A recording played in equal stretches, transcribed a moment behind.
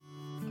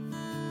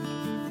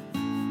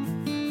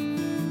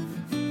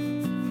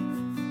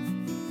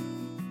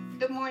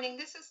morning.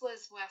 This is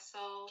Liz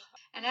Wessel.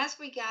 And as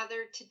we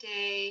gather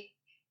today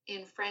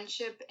in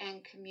friendship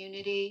and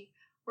community,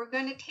 we're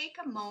going to take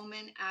a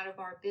moment out of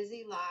our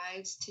busy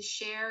lives to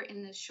share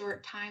in this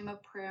short time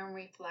of prayer and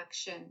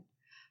reflection.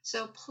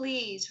 So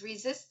please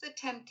resist the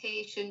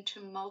temptation to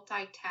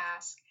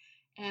multitask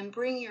and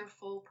bring your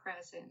full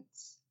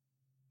presence.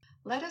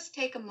 Let us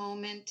take a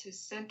moment to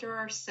center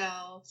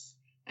ourselves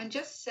and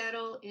just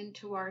settle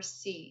into our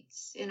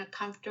seats in a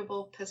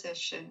comfortable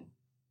position.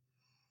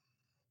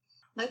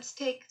 Let's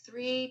take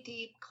 3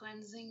 deep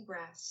cleansing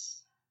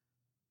breaths.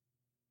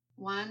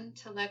 1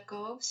 to let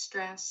go of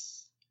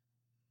stress.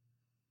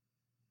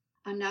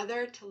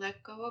 Another to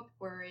let go of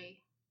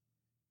worry.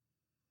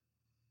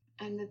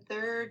 And the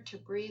 3rd to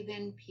breathe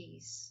in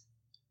peace.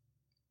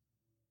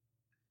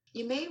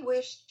 You may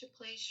wish to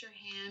place your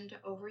hand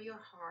over your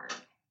heart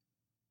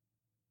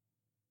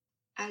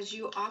as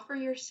you offer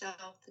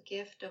yourself the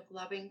gift of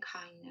loving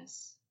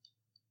kindness.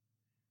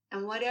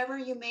 And whatever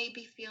you may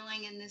be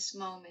feeling in this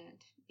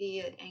moment, be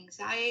it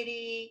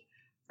anxiety,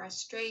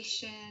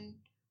 frustration,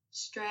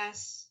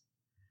 stress,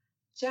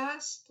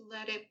 just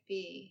let it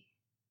be.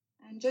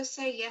 And just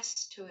say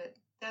yes to it,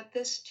 that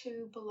this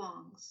too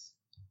belongs.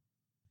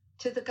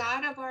 To the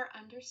God of our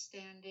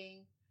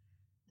understanding,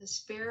 the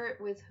Spirit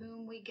with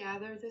whom we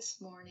gather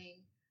this morning,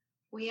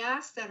 we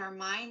ask that our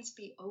minds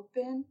be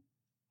open,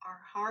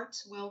 our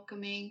hearts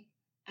welcoming,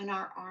 and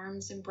our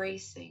arms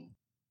embracing.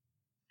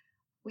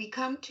 We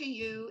come to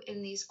you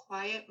in these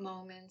quiet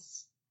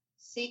moments,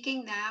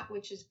 seeking that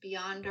which is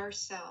beyond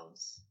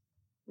ourselves.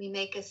 We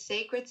make a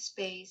sacred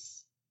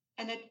space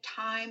and a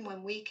time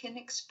when we can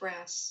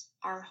express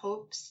our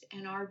hopes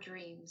and our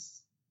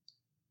dreams.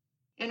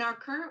 In our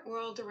current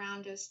world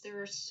around us,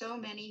 there are so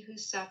many who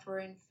suffer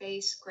and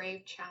face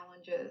grave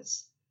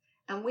challenges,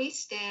 and we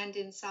stand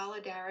in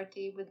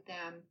solidarity with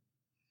them,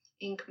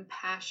 in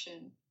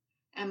compassion,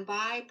 and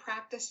by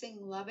practicing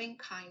loving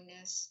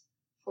kindness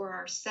for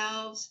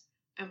ourselves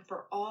and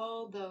for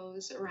all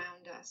those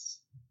around us.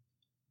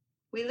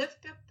 We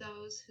lift up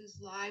those whose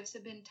lives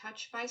have been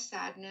touched by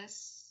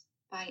sadness,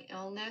 by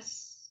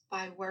illness,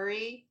 by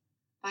worry,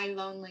 by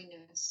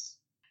loneliness.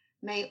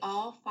 May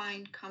all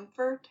find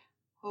comfort,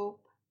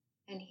 hope,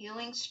 and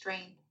healing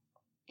strength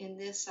in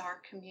this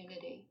our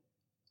community.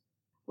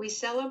 We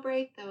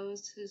celebrate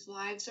those whose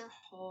lives are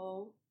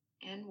whole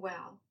and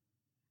well.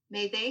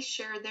 May they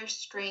share their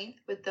strength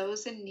with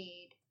those in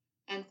need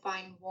and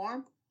find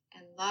warmth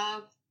and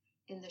love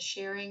in the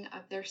sharing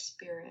of their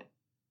spirit.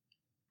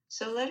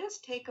 So let us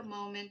take a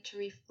moment to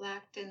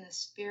reflect in the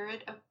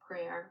spirit of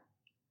prayer.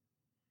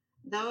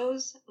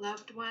 Those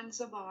loved ones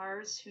of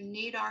ours who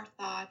need our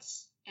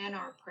thoughts and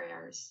our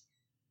prayers.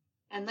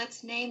 And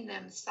let's name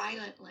them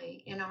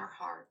silently in our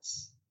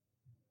hearts.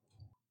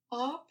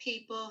 All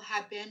people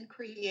have been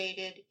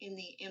created in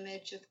the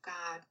image of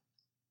God.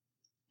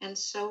 And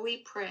so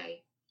we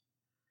pray.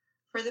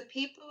 For the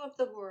people of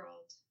the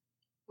world,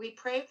 we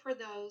pray for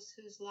those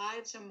whose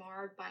lives are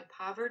marred by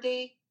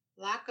poverty,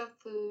 lack of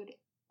food,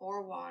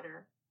 or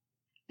water.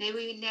 May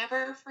we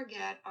never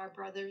forget our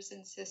brothers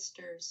and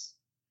sisters.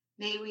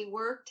 May we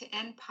work to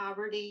end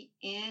poverty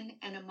in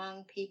and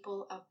among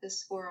people of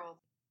this world.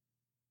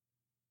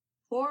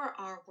 For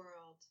our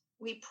world,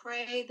 we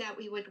pray that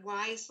we would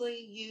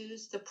wisely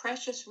use the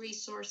precious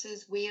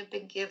resources we have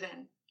been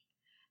given,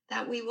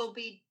 that we will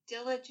be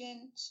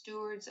diligent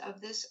stewards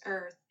of this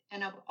earth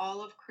and of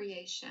all of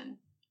creation.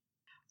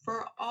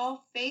 For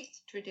all faith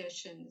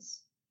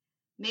traditions,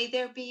 may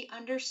there be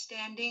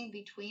understanding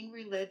between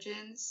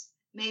religions.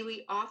 May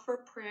we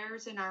offer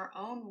prayers in our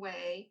own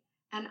way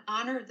and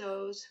honor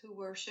those who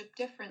worship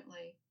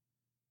differently.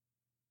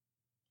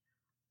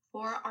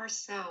 For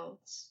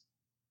ourselves,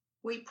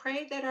 we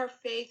pray that our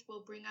faith will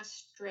bring us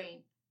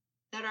strength,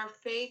 that our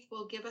faith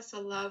will give us a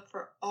love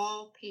for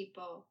all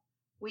people.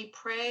 We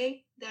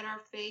pray that our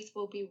faith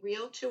will be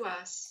real to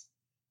us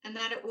and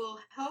that it will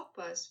help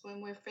us when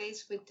we're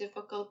faced with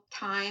difficult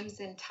times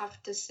and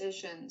tough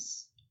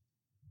decisions.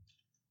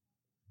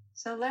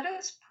 So let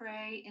us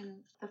pray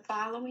in the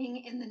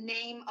following in the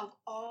name of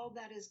all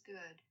that is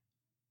good.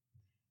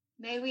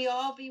 May we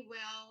all be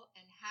well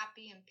and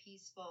happy and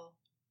peaceful.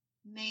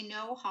 May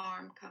no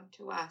harm come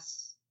to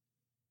us.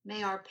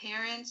 May our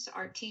parents,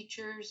 our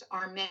teachers,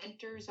 our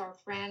mentors, our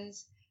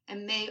friends,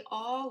 and may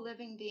all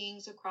living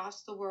beings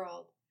across the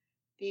world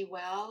be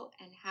well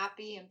and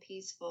happy and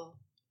peaceful,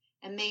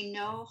 and may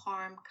no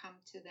harm come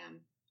to them.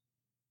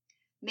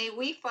 May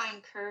we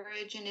find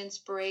courage and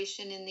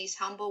inspiration in these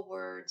humble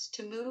words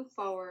to move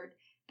forward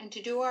and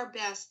to do our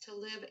best to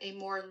live a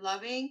more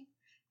loving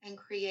and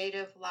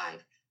creative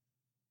life.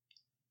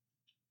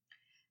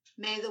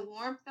 May the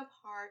warmth of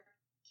heart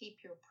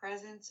keep your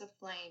presence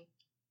aflame.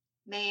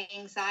 May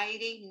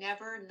anxiety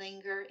never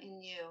linger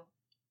in you.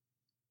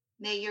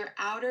 May your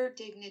outer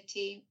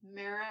dignity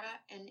mirror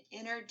an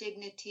inner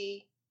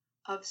dignity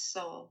of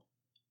soul.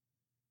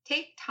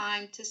 Take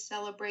time to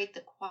celebrate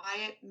the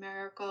quiet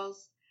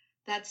miracles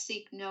that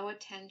seek no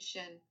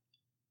attention,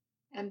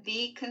 and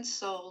be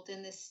consoled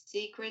in the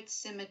secret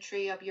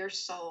symmetry of your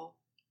soul.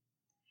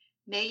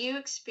 May you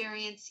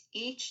experience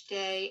each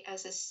day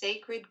as a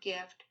sacred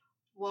gift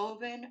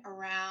woven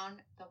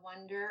around the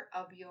wonder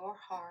of your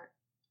heart.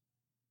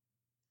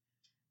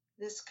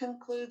 This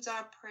concludes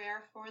our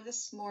prayer for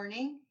this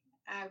morning.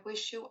 I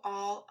wish you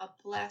all a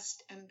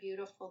blessed and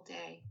beautiful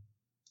day.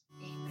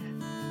 Amen.